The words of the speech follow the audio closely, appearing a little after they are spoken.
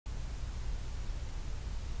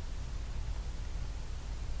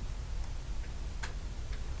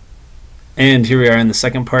And here we are in the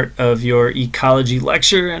second part of your ecology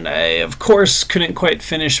lecture, and I of course couldn't quite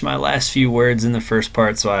finish my last few words in the first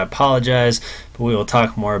part, so I apologize, but we will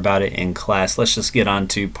talk more about it in class. Let's just get on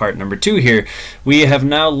to part number 2 here. We have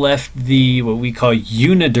now left the what we call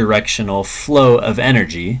unidirectional flow of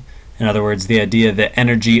energy. In other words, the idea that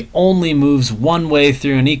energy only moves one way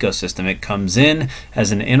through an ecosystem. It comes in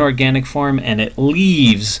as an inorganic form and it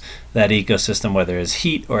leaves that ecosystem, whether as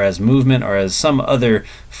heat or as movement or as some other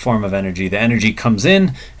form of energy. The energy comes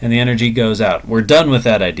in and the energy goes out. We're done with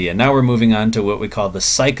that idea. Now we're moving on to what we call the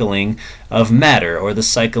cycling of matter, or the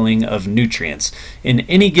cycling of nutrients. In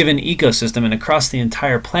any given ecosystem and across the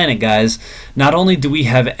entire planet, guys, not only do we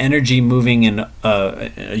have energy moving in a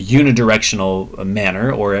unidirectional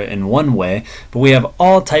manner or in one way, but we have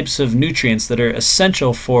all types of nutrients that are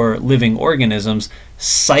essential for living organisms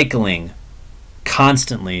cycling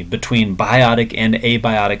constantly between biotic and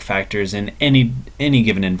abiotic factors in any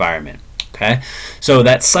given environment. Okay, so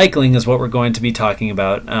that cycling is what we're going to be talking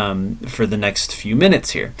about for the next few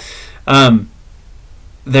minutes here.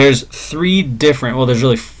 There's there's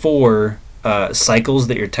really four cycles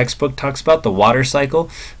that your textbook talks about: the water cycle,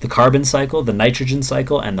 the carbon cycle, the nitrogen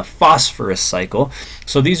cycle, and the phosphorus cycle.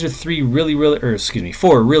 So these are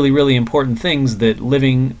four really important things that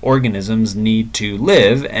living organisms need to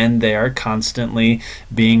live, and they are constantly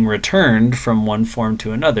being returned from one form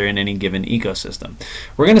to another in any given ecosystem.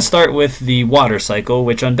 We're going to start with the water cycle,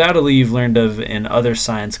 which undoubtedly you've learned of in other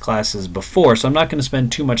science classes before, so I'm not going to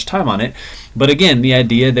spend too much time on it. But again, the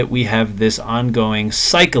idea that we have this ongoing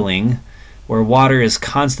cycling where water is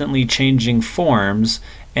constantly changing forms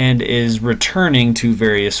and is returning to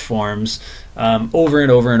various forms over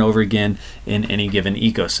and over and over again in any given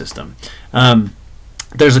ecosystem.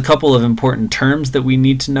 There's a couple of important terms that we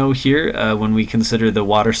need to know here when we consider the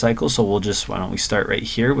water cycle, so why don't we start right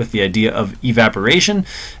here with the idea of evaporation.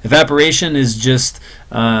 Evaporation is just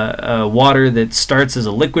water that starts as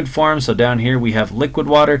a liquid form. So down here we have liquid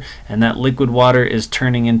water, and that liquid water is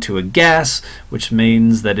turning into a gas, which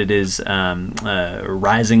means that it is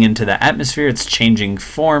rising into the atmosphere. It's changing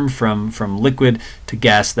form from liquid to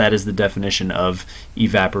gas. That is the definition of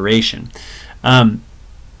evaporation.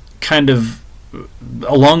 Kind of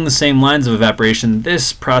along the same lines of evaporation,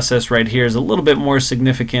 this process right here is a little bit more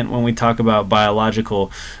significant when we talk about biological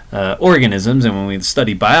organisms and when we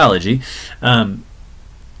study biology.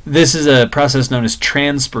 This is a process known as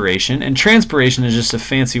transpiration, and transpiration is just a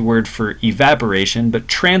fancy word for evaporation, but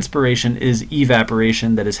transpiration is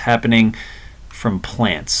evaporation that is happening from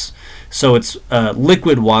plants. So it's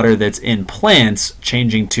liquid water that's in plants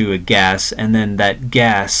changing to a gas, and then that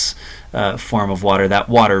gas form of water, that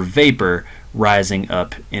water vapor, rising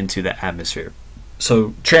up into the atmosphere.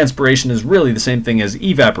 So transpiration is really the same thing as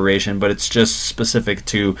evaporation, but it's just specific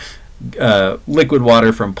to liquid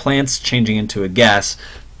water from plants changing into a gas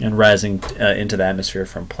and rising into the atmosphere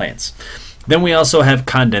from plants. Then we also have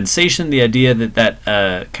condensation, the idea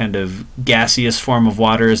that kind of gaseous form of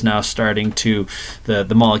water is now starting to,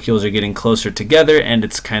 the molecules are getting closer together, and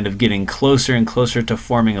it's kind of getting closer and closer to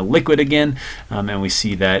forming a liquid again, and we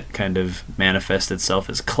see that kind of manifest itself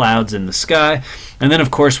as clouds in the sky. And then of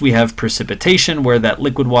course we have precipitation, where that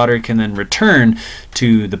liquid water can then return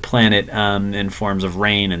to the planet in forms of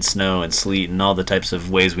rain and snow and sleet and all the types of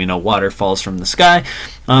ways we know water falls from the sky.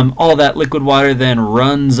 All that liquid water then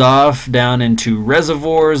runs off down into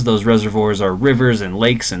reservoirs. Those reservoirs are rivers and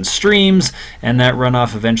lakes and streams, and that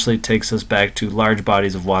runoff eventually takes us back to large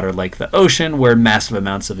bodies of water like the ocean, where massive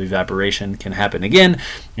amounts of evaporation can happen again,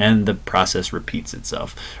 and the process repeats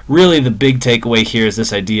itself. Really, the big takeaway here is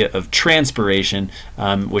this idea of transpiration,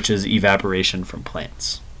 which is evaporation from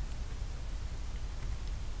plants.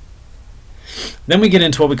 Then we get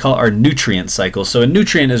into what we call our nutrient cycle. So a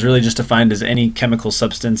nutrient is really just defined as any chemical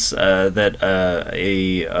substance that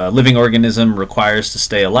a living organism requires to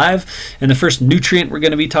stay alive. And the first nutrient we're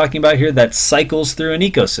going to be talking about here that cycles through an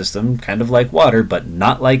ecosystem, kind of like water, but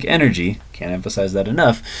not like energy, can't emphasize that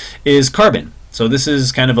enough, is carbon. So this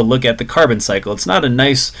is kind of a look at the carbon cycle. It's not a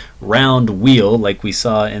nice round wheel like we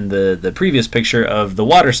saw in the previous picture of the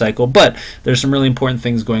water cycle, but there's some really important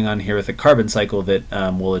things going on here with the carbon cycle that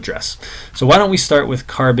we'll address. So why don't we start with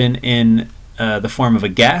carbon in the form of a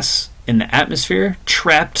gas in the atmosphere,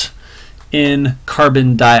 trapped in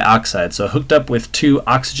carbon dioxide. So hooked up with two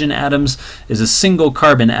oxygen atoms is a single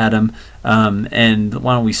carbon atom, and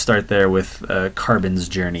why don't we start there with carbon's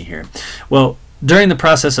journey here. Well, during the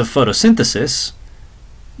process of photosynthesis,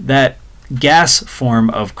 that gas form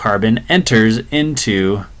of carbon enters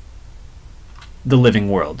into the living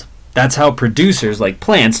world. That's how producers like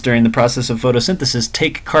plants during the process of photosynthesis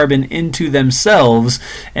take carbon into themselves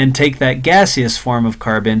and take that gaseous form of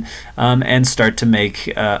carbon and start to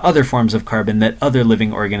make other forms of carbon that other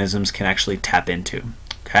living organisms can actually tap into.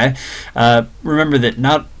 Okay. Remember that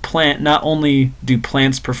not only do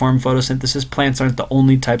plants perform photosynthesis, plants aren't the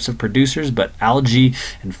only types of producers, but algae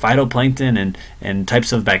and phytoplankton and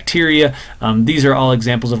types of bacteria. These are all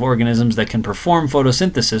examples of organisms that can perform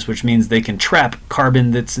photosynthesis, which means they can trap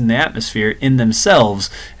carbon that's in the atmosphere in themselves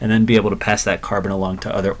and then be able to pass that carbon along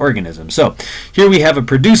to other organisms. So here we have a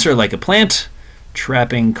producer like a plant,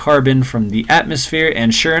 trapping carbon from the atmosphere,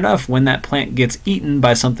 and sure enough, when that plant gets eaten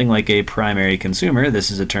by something like a primary consumer,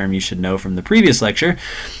 this is a term you should know from the previous lecture,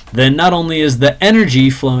 then not only is the energy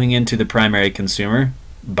flowing into the primary consumer,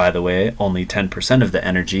 by the way, only 10% of the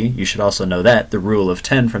energy, you should also know that, the rule of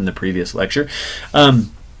 10 from the previous lecture,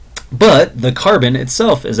 but the carbon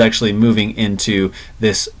itself is actually moving into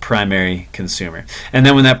this primary consumer. And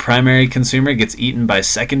then when that primary consumer gets eaten by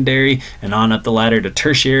secondary and on up the ladder to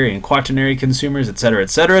tertiary and quaternary consumers, etc.,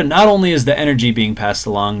 not only is the energy being passed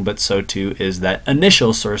along, but so too is that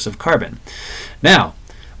initial source of carbon. Now,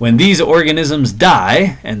 when these organisms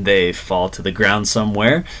die and they fall to the ground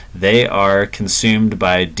somewhere, they are consumed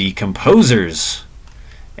by decomposers.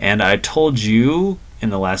 And I told you in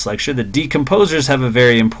the last lecture that decomposers have a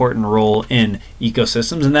very important role in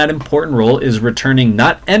ecosystems, and that important role is returning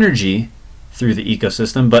not energy through the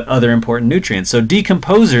ecosystem, but other important nutrients. So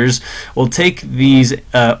decomposers will take these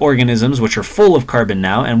organisms, which are full of carbon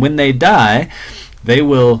now, and when they die, they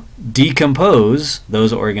will decompose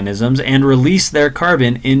those organisms and release their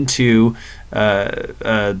carbon into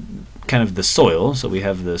kind of the soil. So we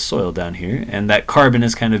have the soil down here, and that carbon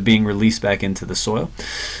is kind of being released back into the soil.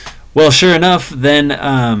 Well, sure enough, then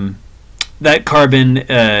that carbon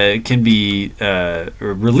can be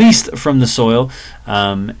released from the soil,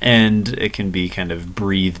 and it can be kind of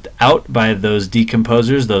breathed out by those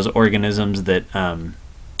decomposers, those organisms that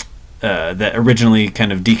that originally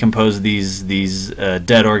kind of decompose these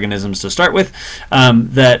dead organisms to start with.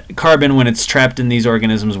 That carbon, when it's trapped in these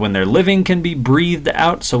organisms when they're living, can be breathed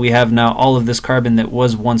out. So we have now all of this carbon that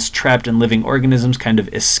was once trapped in living organisms kind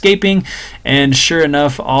of escaping, and sure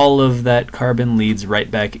enough, all of that carbon leads right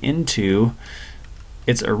back into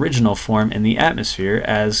its original form in the atmosphere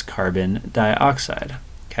as carbon dioxide.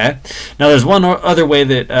 Okay. Now there's one other way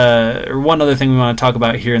that, or one other thing we want to talk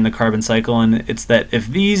about here in the carbon cycle, and it's that if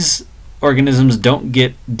these organisms don't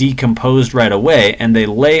get decomposed right away and they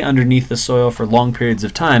lay underneath the soil for long periods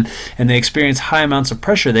of time and they experience high amounts of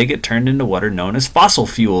pressure, they get turned into what are known as fossil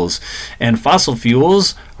fuels. And fossil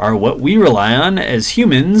fuels are what we rely on as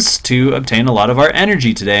humans to obtain a lot of our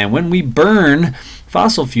energy today. And when we burn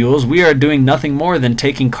fossil fuels, we are doing nothing more than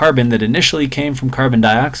taking carbon that initially came from carbon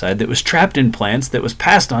dioxide that was trapped in plants, that was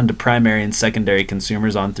passed on to primary and secondary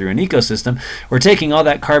consumers on through an ecosystem. We're taking all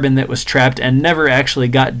that carbon that was trapped and never actually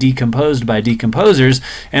got decomposed by decomposers,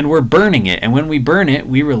 and we're burning it. And when we burn it,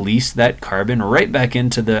 we release that carbon right back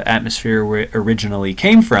into the atmosphere where it originally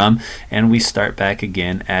came from, and we start back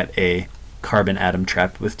again at a carbon atom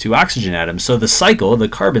trapped with 2 oxygen atoms. So the cycle, the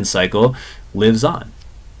carbon cycle, lives on.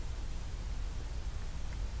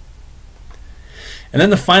 And then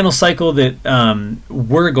the final cycle that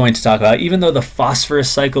we're going to talk about, even though the phosphorus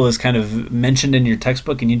cycle is kind of mentioned in your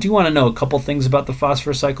textbook, and you do want to know a couple things about the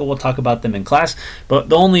phosphorus cycle, we'll talk about them in class, but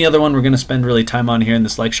the only other one we're going to spend really time on here in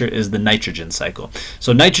this lecture is the nitrogen cycle.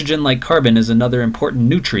 So nitrogen, like carbon, is another important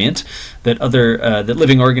nutrient that that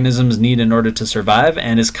living organisms need in order to survive,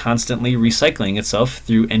 and is constantly recycling itself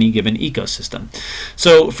through any given ecosystem.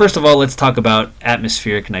 So first of all, let's talk about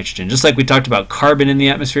atmospheric nitrogen. Just like we talked about carbon in the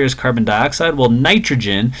atmosphere as carbon dioxide, well, nitrogen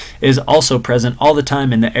is also present all the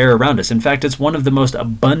time in the air around us. In fact, it's one of the most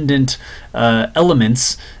abundant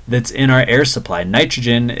elements that's in our air supply.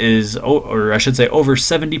 Nitrogen is, or I should say, over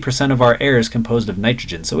 70% of our air is composed of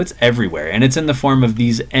nitrogen, so it's everywhere, and it's in the form of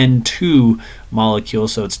these N2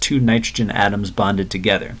 molecules, so it's 2 nitrogen atoms bonded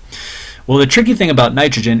together. Well, the tricky thing about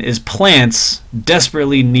nitrogen is plants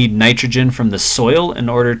desperately need nitrogen from the soil in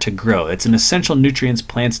order to grow. It's an essential nutrient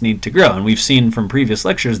plants need to grow, and we've seen from previous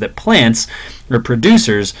lectures that plants, or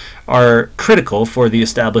producers, are critical for the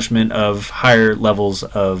establishment of higher levels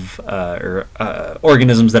of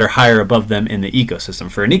organisms that are higher above them in the ecosystem.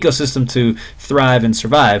 For an ecosystem to thrive and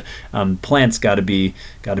survive, plants got to be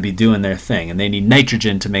doing their thing, and they need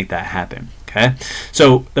nitrogen to make that happen. Okay,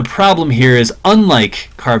 so the problem here is, unlike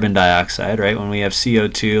carbon dioxide, right, when we have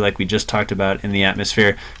CO2 like we just talked about in the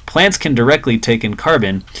atmosphere, plants can directly take in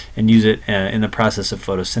carbon and use it in the process of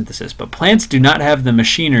photosynthesis. But plants do not have the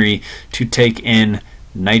machinery to take in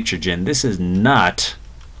nitrogen. This is not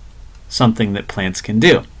something that plants can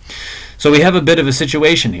do. So we have a bit of a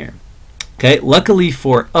situation here. Okay, luckily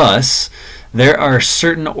for us, there are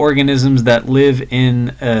certain organisms that live in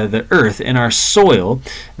the earth, in our soil,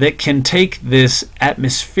 that can take this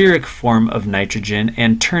atmospheric form of nitrogen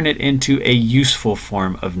and turn it into a useful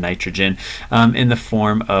form of nitrogen in the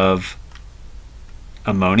form of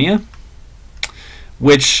ammonia,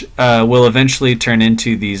 which will eventually turn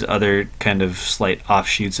into these other kind of slight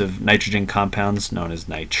offshoots of nitrogen compounds known as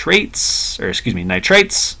nitrates,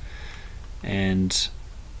 and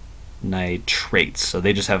nitrates. So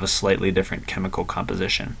they just have a slightly different chemical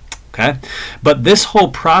composition. Okay, but this whole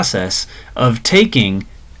process of taking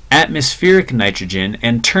atmospheric nitrogen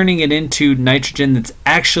and turning it into nitrogen that's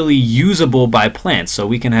actually usable by plants, so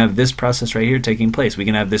we can have this process right here taking place. We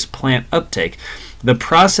can have this plant uptake. The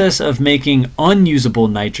process of making unusable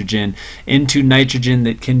nitrogen into nitrogen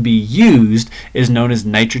that can be used is known as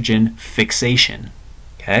nitrogen fixation.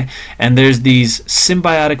 Okay? And there's these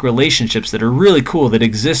symbiotic relationships that are really cool that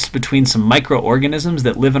exist between some microorganisms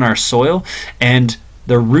that live in our soil and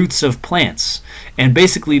the roots of plants. And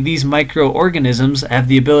basically these microorganisms have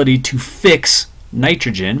the ability to fix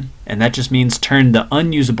nitrogen, and that just means turn the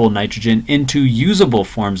unusable nitrogen into usable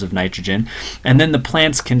forms of nitrogen, and then the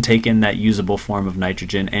plants can take in that usable form of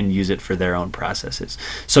nitrogen and use it for their own processes.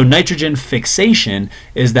 So nitrogen fixation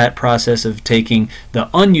is that process of taking the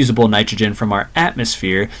unusable nitrogen from our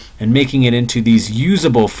atmosphere and making it into these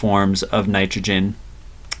usable forms of nitrogen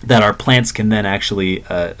that our plants can then actually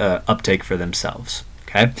uptake for themselves.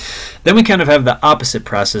 Okay. Then we kind of have the opposite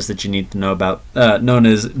process that you need to know about, known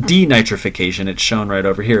as denitrification. It's shown right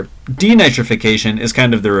over here. Denitrification is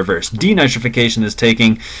kind of the reverse. Denitrification is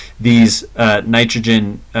taking these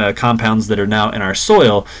nitrogen compounds that are now in our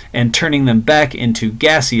soil and turning them back into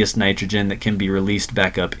gaseous nitrogen that can be released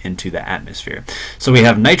back up into the atmosphere. So we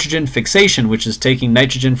have nitrogen fixation, which is taking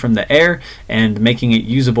nitrogen from the air and making it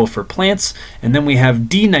usable for plants. And then we have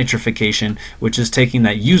denitrification, which is taking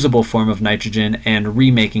that usable form of nitrogen and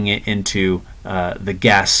remaking it into the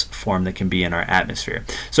gas form that can be in our atmosphere.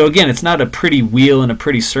 So again, it's not a pretty wheel and a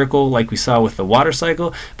pretty circle like we saw with the water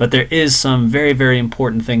cycle, but there is some very, very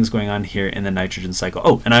important things going on here in the nitrogen cycle.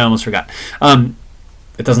 Oh, and I almost forgot.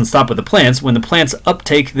 It doesn't stop with the plants. When the plants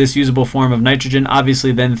uptake this usable form of nitrogen,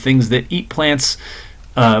 obviously then things that eat plants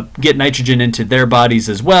get nitrogen into their bodies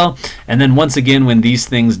as well. And then once again, when these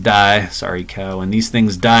things die, sorry cow, when these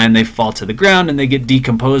things die and they fall to the ground and they get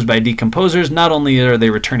decomposed by decomposers, not only are they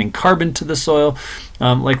returning carbon to the soil,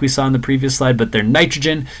 like we saw in the previous slide, but their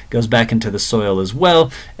nitrogen goes back into the soil as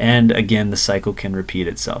well, and again the cycle can repeat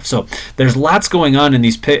itself. So there's lots going on in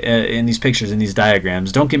these pictures, in these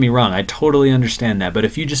diagrams. Don't get me wrong, I totally understand that, but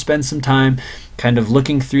if you just spend some time kind of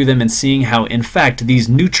looking through them and seeing how in fact these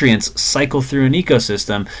nutrients cycle through an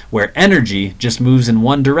ecosystem where energy just moves in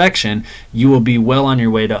one direction, you will be well on your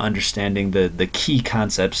way to understanding the key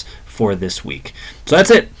concepts for this week. So that's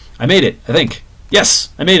it. I made it, I think. Yes,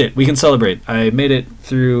 I made it. We can celebrate. I made it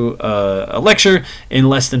through a lecture in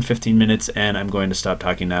less than 15 minutes, and I'm going to stop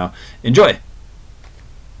talking now. Enjoy.